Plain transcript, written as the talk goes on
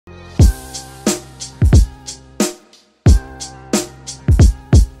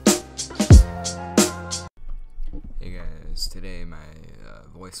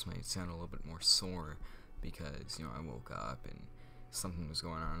voice might sound a little bit more sore because, you know, I woke up and something was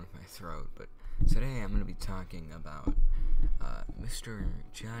going on with my throat. But today I'm going to be talking about Mr.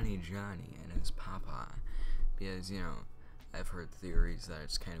 Johnny and his papa, because, you know, I've heard theories that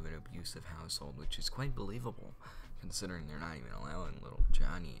it's kind of an abusive household, which is quite believable, considering they're not even allowing little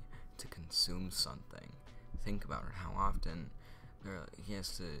Johnny to consume something. Think about it, how often he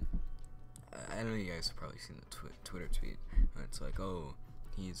has to. I know you guys have probably seen the Twitter tweet. It's like, oh,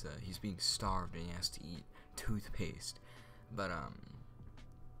 he's being starved and he has to eat toothpaste. But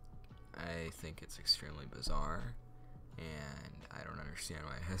I think it's extremely bizarre, and I don't understand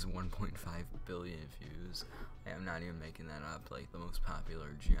why it has 1.5 billion views. I'm not even making that up. Like, the most popular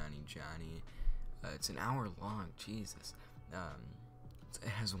Johnny. It's an hour long. Jesus. It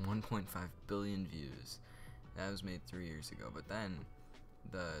has 1.5 billion views. That was made 3 years ago. But then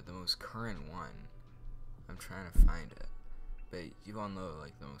the most current one, I'm trying to find it, but you all know,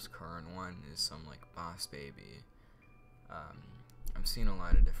 like, the most current one is some, like, Boss Baby. I'm seeing a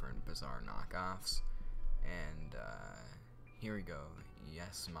lot of different bizarre knockoffs, and here we go.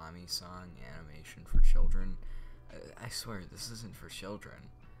 Yes, Mommy song animation for children. I swear this isn't for children.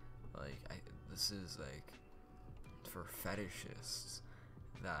 Like, this is like for fetishists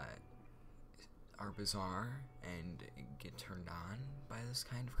that are bizarre and get turned on by this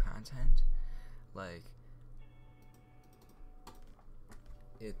kind of content. Like,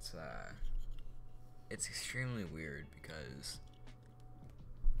 it's extremely weird because,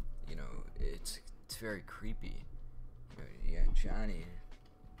 you know, it's very creepy. You got Johnny.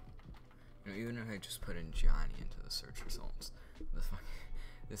 You know, even if I just put in Johnny into the search results,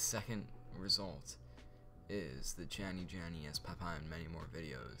 the second result is the Johnny as Papa in many more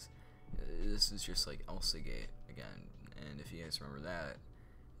videos. This is just like Elsagate again, and if you guys remember that,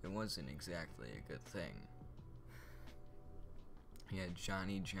 it wasn't exactly a good thing. He had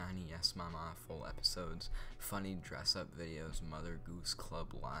Johnny, Yes Mama, full episodes, funny dress-up videos, Mother Goose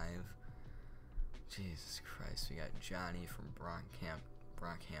Club Live. Jesus Christ, we got Johnny from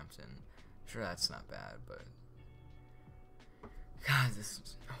Brockhampton. Sure, that's not bad, but God, this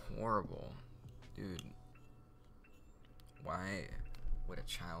is horrible, dude. Why would a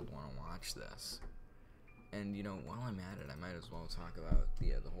child want to watch this? And, you know, while I'm at it, I might as well talk about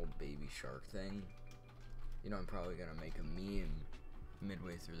the whole Baby Shark thing. You know, I'm probably gonna make a meme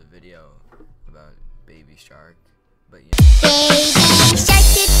midway through the video about Baby Shark, but yeah. Baby shark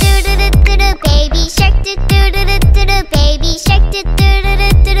do do do do do do, baby shark do do do do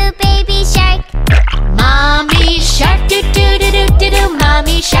do do, baby shark. Mommy shark do do do do do do,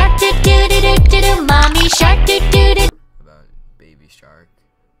 mommy shark do do do do do do, mommy shark do do do. About Baby Shark,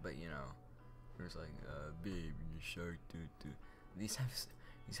 but you know, there's like Baby Shark do do. These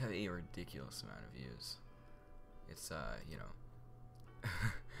have a ridiculous amount of views. It's you know,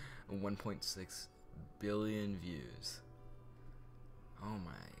 1.6 billion views. Oh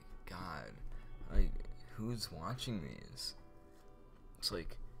my God, like, who's watching these? It's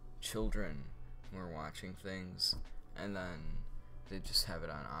like children who are watching things and then they just have it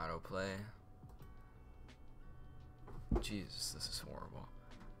on autoplay. Jesus, this is horrible.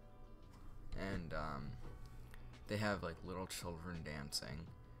 And they have like little children dancing.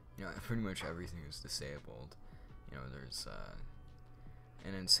 You know, pretty much everything is disabled. You know, there's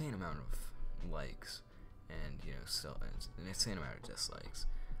an insane amount of likes, and, you know, still an insane amount of dislikes.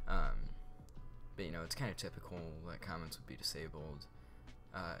 But, you know, it's kind of typical that comments would be disabled.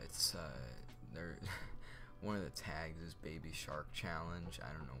 It's they're one of the tags is Baby Shark Challenge.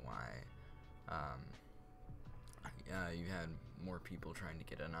 I don't know why. You had more people trying to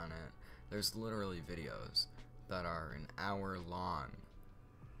get in on it. There's literally videos that are an hour long,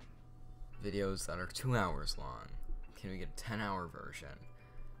 videos that are 2 hours long. Can we get a 10-hour version?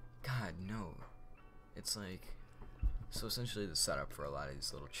 God, no. It's like, so essentially the setup for a lot of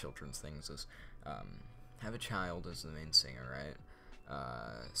these little children's things is have a child as the main singer, right?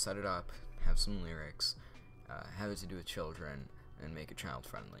 Set it up, have some lyrics, have it to do with children, and make it child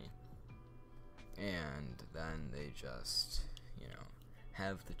friendly. And then they just, you know,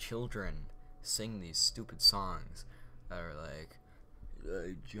 have the children sing these stupid songs that are like,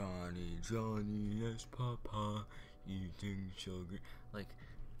 Johnny, yes, Papa, eating sugar. Like,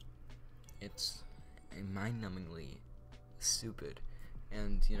 it's mind-numbingly stupid.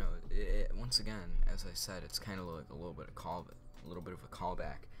 And, you know, once again, as I said, it's kind of like a little bit of a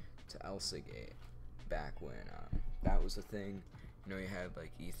callback to Elsagate, back when that was a thing. You know, you had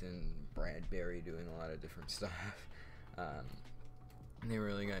like Ethan Bradbury doing a lot of different stuff. And they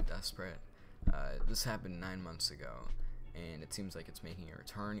really got desperate. This happened 9 months ago, and it seems like it's making a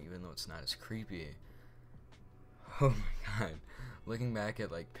return, even though it's not as creepy. Oh my God, looking back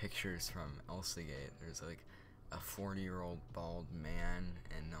at like pictures from Elsagate, there's like a 40-year-old bald man,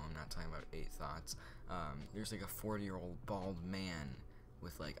 and no, I'm not talking about 8 Thoughts. There's like a 40-year-old bald man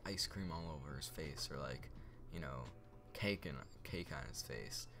with like ice cream all over his face, or like, you know, cake on his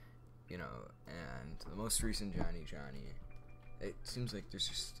face, you know. And the most recent Johnny, it seems like there's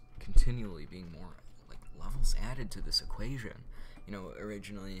just continually being more like levels added to this equation. You know,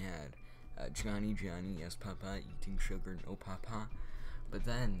 originally you had Johnny, yes papa, eating sugar, no papa, but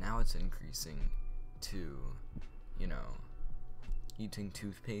then now it's increasing to, you know, eating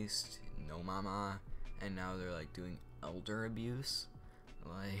toothpaste, no mama, and now they're like doing elder abuse.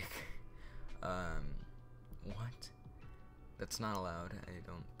 Like, what? That's not allowed. I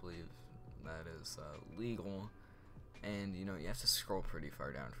don't believe that is legal. And, you know, you have to scroll pretty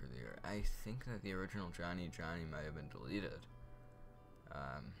far down for the year. I think that the original Johnny might have been deleted.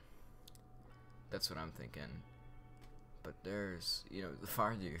 That's what I'm thinking. But there's, you know, the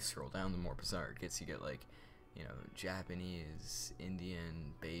farther you scroll down, the more bizarre it gets. You get, like, you know, Japanese,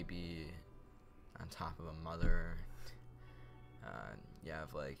 Indian, baby on top of a mother. You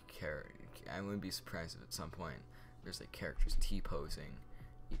have, like, I wouldn't be surprised if at some point there's, like, characters T-posing,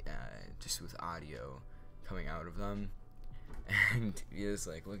 just with audio coming out of them. And you're just,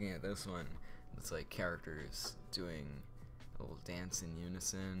 like, looking at this one, it's, like, characters doing a little dance in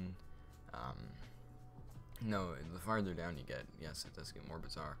unison. No, the farther down you get, yes, it does get more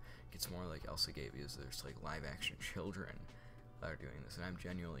bizarre. It gets more like Elsagate, because there's, like, live-action children that are doing this, and I'm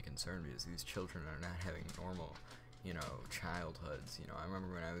genuinely concerned because these children are not having normal, you know, childhoods. You know, I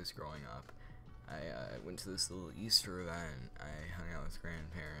remember when I was growing up, I went to this little Easter event, I hung out with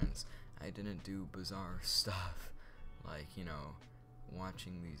grandparents, I didn't do bizarre stuff, like, you know,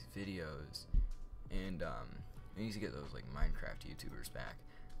 watching these videos, and, I used to get those, like, Minecraft YouTubers back,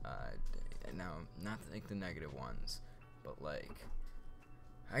 now, not, like, the negative ones, but, like,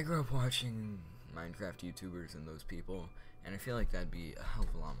 I grew up watching Minecraft YouTubers and those people, and I feel like that'd be a hell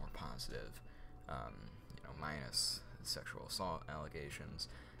of a lot more positive, you know, minus sexual assault allegations.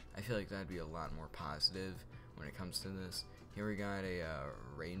 I feel like that'd be a lot more positive when it comes to this. Here we got a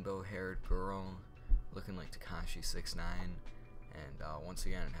rainbow-haired girl looking like Tekashi 6ix9ine, and once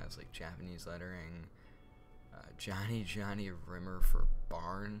again it has like Japanese lettering. Johnny Rimmer for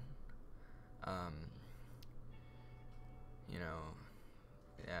barn. You know,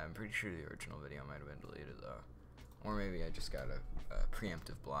 yeah, I'm pretty sure the original video might have been deleted though, or maybe I just got a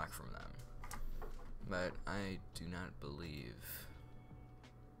preemptive block from them. But I do not believe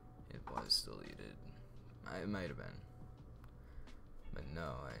it was deleted. It might have been, but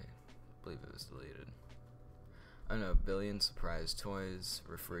no, I believe it was deleted. I don't know, billion surprise toys,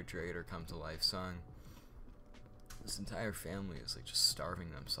 refrigerator come to life song. This entire family is like just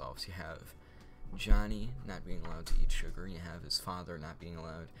starving themselves. You have Johnny not being allowed to eat sugar. You have his father not being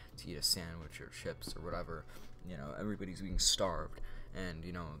allowed to eat a sandwich or chips or whatever. You know, everybody's being starved, and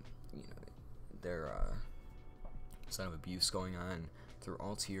you know, there sort of abuse going on through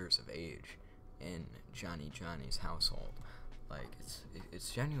all tiers of age in Johnny's household. Like,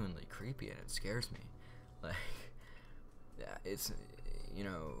 it's genuinely creepy, and it scares me. Like, yeah, it's, you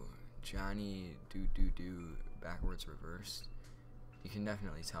know, Johnny do backwards reversed. You can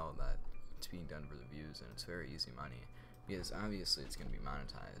definitely tell that it's being done for the views, and it's very easy money, because obviously it's going to be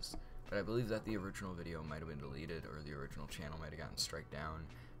monetized. But I believe that the original video might have been deleted, or the original channel might have gotten struck down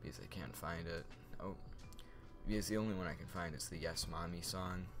because I can't find it. Oh, because the only one I can find is the Yes Mommy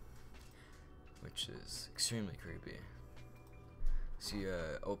song, which is extremely creepy. So you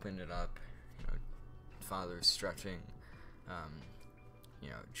open it up, you know, father's stretching, you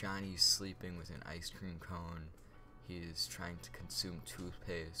know, Johnny's sleeping with an ice cream cone, he's trying to consume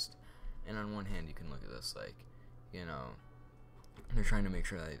toothpaste, and on one hand you can look at this like, you know, they're trying to make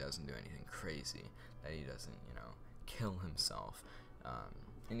sure that he doesn't do anything crazy, that he doesn't, you know, kill himself,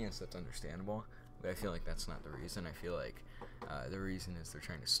 and yes, that's understandable, but I feel like that's not the reason. I feel like the reason is they're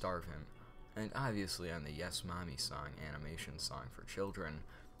trying to starve him. And obviously on the Yes Mommy song, animation song for children,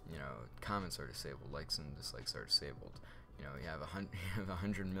 you know, comments are disabled, likes and dislikes are disabled. You know, you have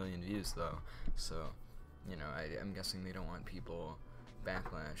 100 million views though, so, you know, I'm guessing they don't want people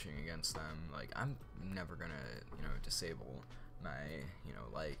backlashing against them. Like, I'm never gonna, you know, disable my, you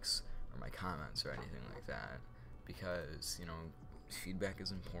know, likes or my comments or anything like that, because, you know, feedback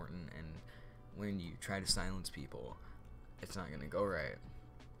is important, and when you try to silence people, it's not gonna go right.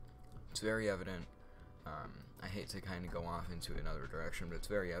 It's very evident. I hate to kind of go off into another direction, but it's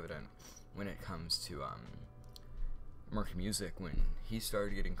very evident when it comes to Mark Music, when he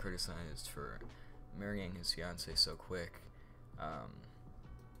started getting criticized for marrying his fiancée so quick.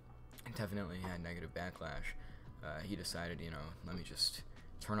 Definitely had negative backlash. he decided, you know, let me just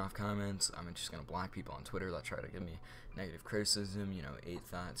turn off comments. I'm just gonna block people on Twitter that try to give me negative criticism. You know, 8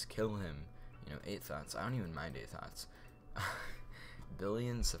 thoughts, kill him. You know, 8 thoughts. I don't even mind 8 thoughts.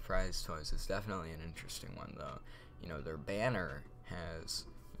 Billion surprise toys is definitely an interesting one, though. You know, their banner has,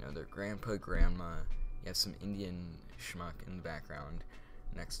 you know, their grandpa, grandma. You have some Indian schmuck in the background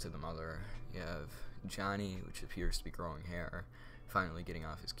next to the mother. You have Johnny, which appears to be growing hair, finally getting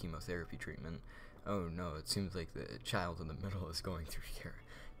off his chemotherapy treatment. Oh no, it seems like the child in the middle is going through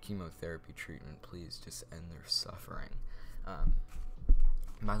chemotherapy treatment. Please just end their suffering.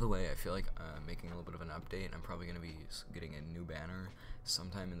 By the way, I feel like making a little bit of an update. I'm probably going to be getting a new banner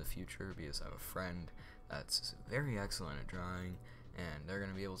sometime in the future because I have a friend that's very excellent at drawing, and they're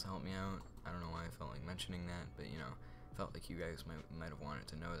going to be able to help me out. I don't know why I felt like mentioning that, but you know, felt like you guys might have wanted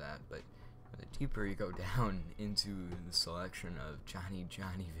to know that. But the deeper you go down into the selection of Johnny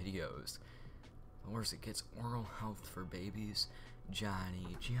videos, the worse it gets. Oral health for babies.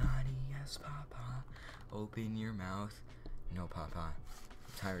 Johnny, yes, Papa. Open your mouth. No, Papa.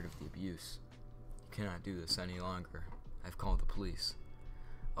 I'm tired of the abuse. You cannot do this any longer. I've called the police.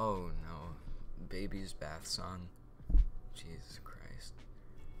 Oh no. Baby's bath song. Jesus Christ.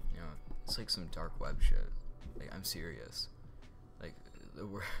 You know, it's like some dark web shit. Like, I'm serious. Like, the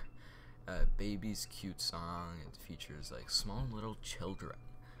word, baby's cute song. It features like small little children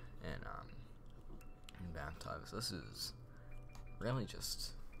and in bathtubs. This is really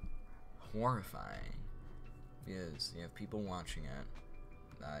just horrifying because you have people watching it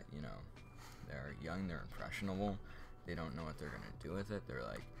that, you know, they're young, they're impressionable, they don't know what they're gonna do with it. They're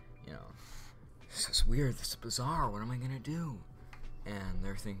like, you know, this is weird, this is bizarre, what am I gonna do? And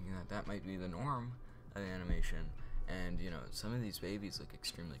they're thinking that that might be the norm of animation. And, you know, some of these babies look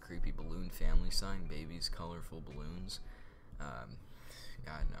extremely creepy. Balloon family song, babies, colorful balloons.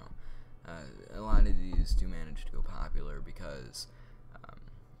 God, no. A lot of these do manage to go popular because,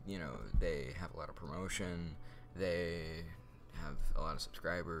 you know, they have a lot of promotion, they have a lot of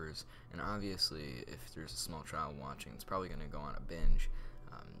subscribers, and obviously, if there's a small child watching, it's probably going to go on a binge.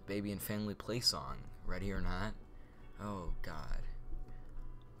 Baby and family play song, ready or not? Oh, God.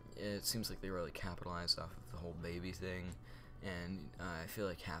 It seems like they really capitalized off of the whole baby thing, and I feel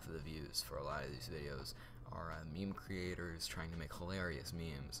like half of the views for a lot of these videos are meme creators trying to make hilarious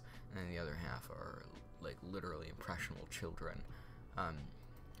memes, and then the other half are like literally impressionable children.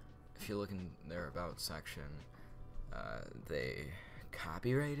 If you look in their about section, they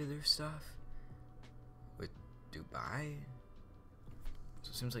copyrighted their stuff with Dubai, so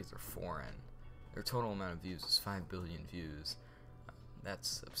it seems like they're foreign. Their total amount of views is 5 billion views.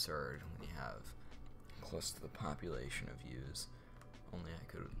 That's absurd when you have close to the population of views. Only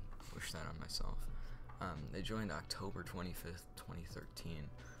I could wish that on myself. They joined October 25th, 2013.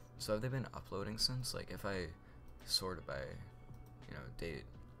 So have they been uploading since? Like, if I sort it by, you know, date.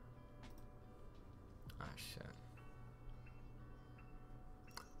 Ah, shit.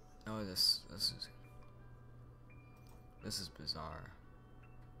 Oh, this is bizarre.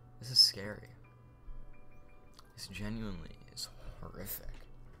 This is scary. This genuinely is horrific.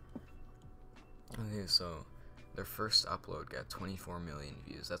 Okay, so their first upload got 24 million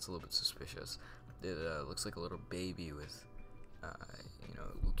views. That's a little bit suspicious. It looks like a little baby with, you know,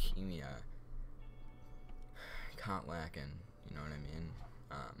 leukemia, caught lacking, you know what I mean?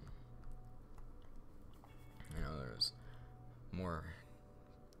 You know, there's more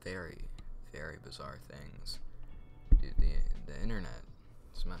very, very bizarre things. Dude, the internet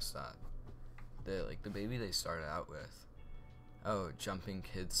is messed up. The baby they started out with. Oh, jumping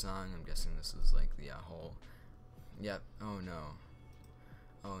kid song. I'm guessing this is like the whole. Yep. Oh no.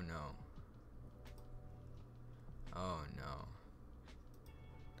 Oh no. Oh no.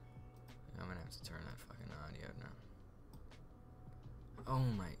 I'm gonna have to turn that fucking audio now. Oh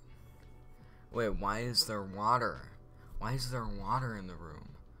my. Wait, why is there water? Why is there water in the room?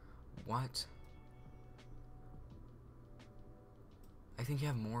 What? I think you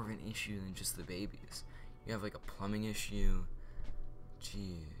have more of an issue than just the babies. You have like a plumbing issue.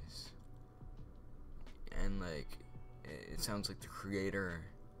 Jeez. And like, it sounds like the creator,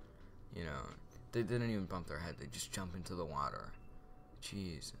 you know, they didn't even bump their head, they just jump into the water.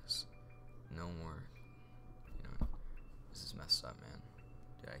 Jesus. No more, you know, this is messed up, man.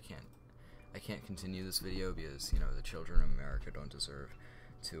 Dude, I can't continue this video because, you know, the children of America don't deserve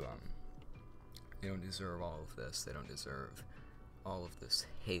to, they don't deserve all of this. They don't deserve all of this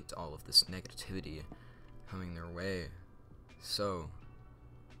hate, all of this negativity coming their way. So,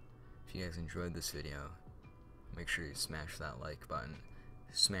 if you guys enjoyed this video, make sure you smash that like button,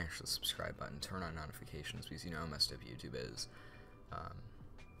 smash the subscribe button, turn on notifications because you know how messed up YouTube is.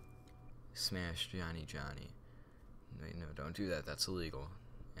 Smash Johnny. No, don't do that. That's illegal.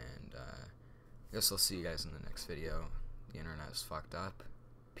 And I guess I'll see you guys in the next video. The internet is fucked up.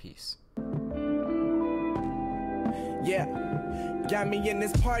 Peace. Yeah, got me in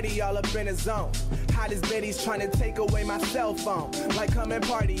this party all up in the zone. Hottest biddies trying to take away my cell phone. Like, come and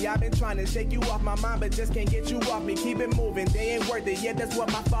party, I've been trying to shake you off my mind, but just can't get you off me. Keep it moving, they ain't worth it, yeah, that's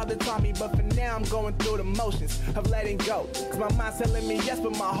what my father taught me. But for now, I'm going through the motions of letting go. Cause my mind's telling me yes,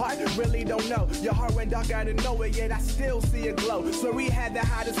 but my heart really don't know. Your heart went dark out of nowhere, yet I still see it glow. So we had the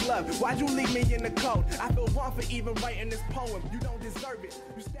hottest love, why'd you leave me in the cold? I feel wrong for even writing this poem, you don't deserve it.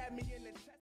 You stabbed me in